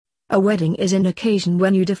A wedding is an occasion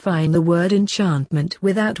when you define the word enchantment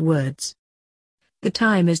without words. The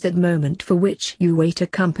time is that moment for which you wait,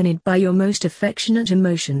 accompanied by your most affectionate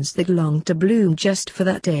emotions that long to bloom just for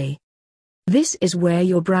that day. This is where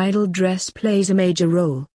your bridal dress plays a major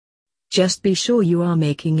role. Just be sure you are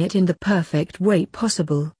making it in the perfect way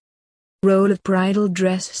possible. Role of bridal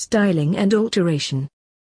dress styling and alteration.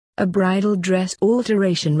 A bridal dress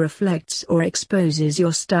alteration reflects or exposes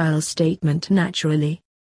your style statement naturally.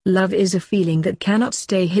 Love is a feeling that cannot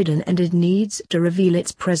stay hidden, and it needs to reveal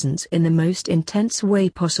its presence in the most intense way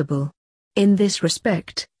possible. In this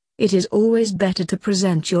respect, it is always better to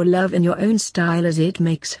present your love in your own style, as it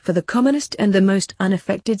makes for the commonest and the most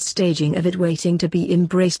unaffected staging of it waiting to be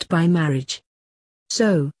embraced by marriage.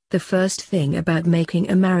 So, the first thing about making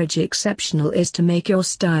a marriage exceptional is to make your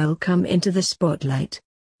style come into the spotlight.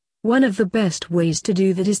 One of the best ways to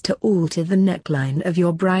do that is to alter the neckline of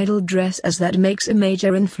your bridal dress, as that makes a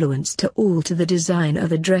major influence to alter the design of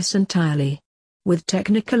the dress entirely. With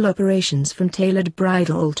technical operations from Tailored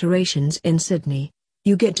Bridal Alterations in Sydney,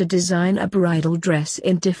 you get to design a bridal dress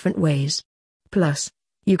in different ways. Plus,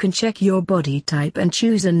 you can check your body type and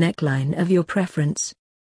choose a neckline of your preference.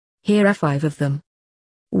 Here are 5 of them.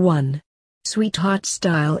 1. Sweetheart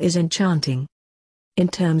style is enchanting. In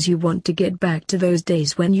terms, you want to get back to those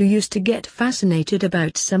days when you used to get fascinated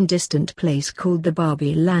about some distant place called the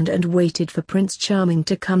Barbie Land and waited for Prince Charming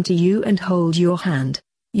to come to you and hold your hand.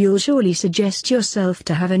 You'll surely suggest yourself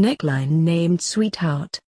to have a neckline named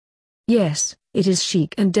Sweetheart. Yes, it is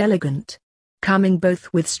chic and elegant. Coming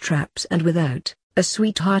both with straps and without, a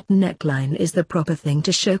Sweetheart neckline is the proper thing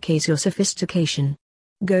to showcase your sophistication.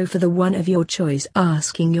 Go for the one of your choice,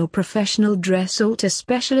 asking your professional dress alter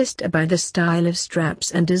specialist about the style of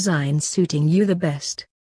straps and designs suiting you the best.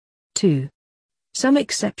 2. Some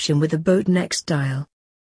exception with the boat neck style.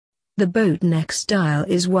 The boat neck style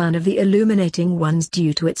is one of the illuminating ones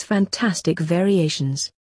due to its fantastic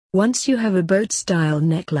variations. Once you have a boat-style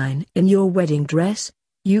neckline in your wedding dress,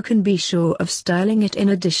 you can be sure of styling it in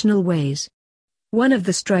additional ways. One of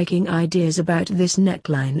the striking ideas about this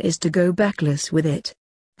neckline is to go backless with it.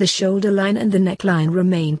 The shoulder line and the neckline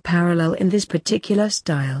remain parallel in this particular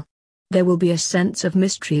style. There will be a sense of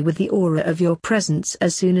mystery with the aura of your presence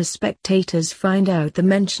as soon as spectators find out the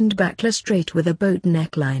mentioned backless straight with a boat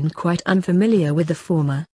neckline, quite unfamiliar with the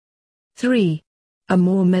former. 3. A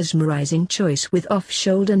more mesmerizing choice with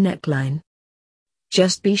off-shoulder neckline.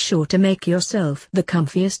 Just be sure to make yourself the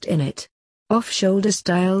comfiest in it. Off-shoulder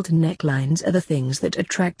styled necklines are the things that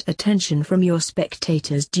attract attention from your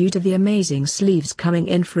spectators due to the amazing sleeves coming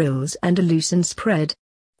in frills and a loosened spread.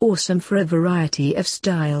 Awesome for a variety of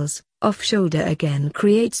styles, off-shoulder again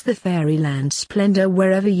creates the fairyland splendor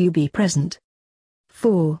wherever you be present.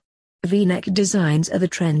 4. V-neck designs are the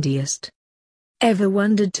trendiest. Ever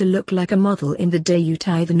wondered to look like a model in the day you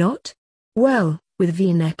tie the knot? Well, with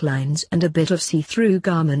V-necklines and a bit of see-through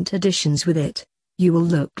garment additions with it, you will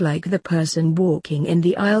look like the person walking in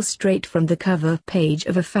the aisle straight from the cover page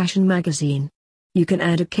of a fashion magazine. You can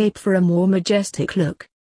add a cape for a more majestic look.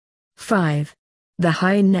 5. The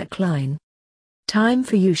high neckline. Time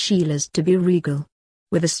for you Sheilas to be regal.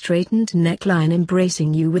 With a straightened neckline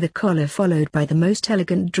embracing you with a collar followed by the most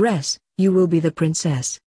elegant dress, you will be the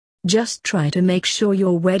princess. Just try to make sure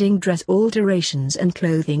your wedding dress alterations and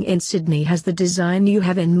clothing in Sydney has the design you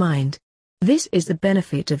have in mind. This is the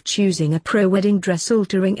benefit of choosing a pro wedding dress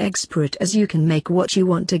altering expert, as you can make what you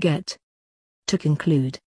want to get. To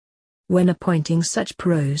conclude, when appointing such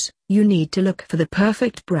pros, you need to look for the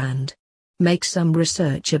perfect brand. Make some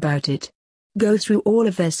research about it. Go through all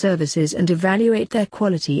of their services and evaluate their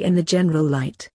quality in the general light.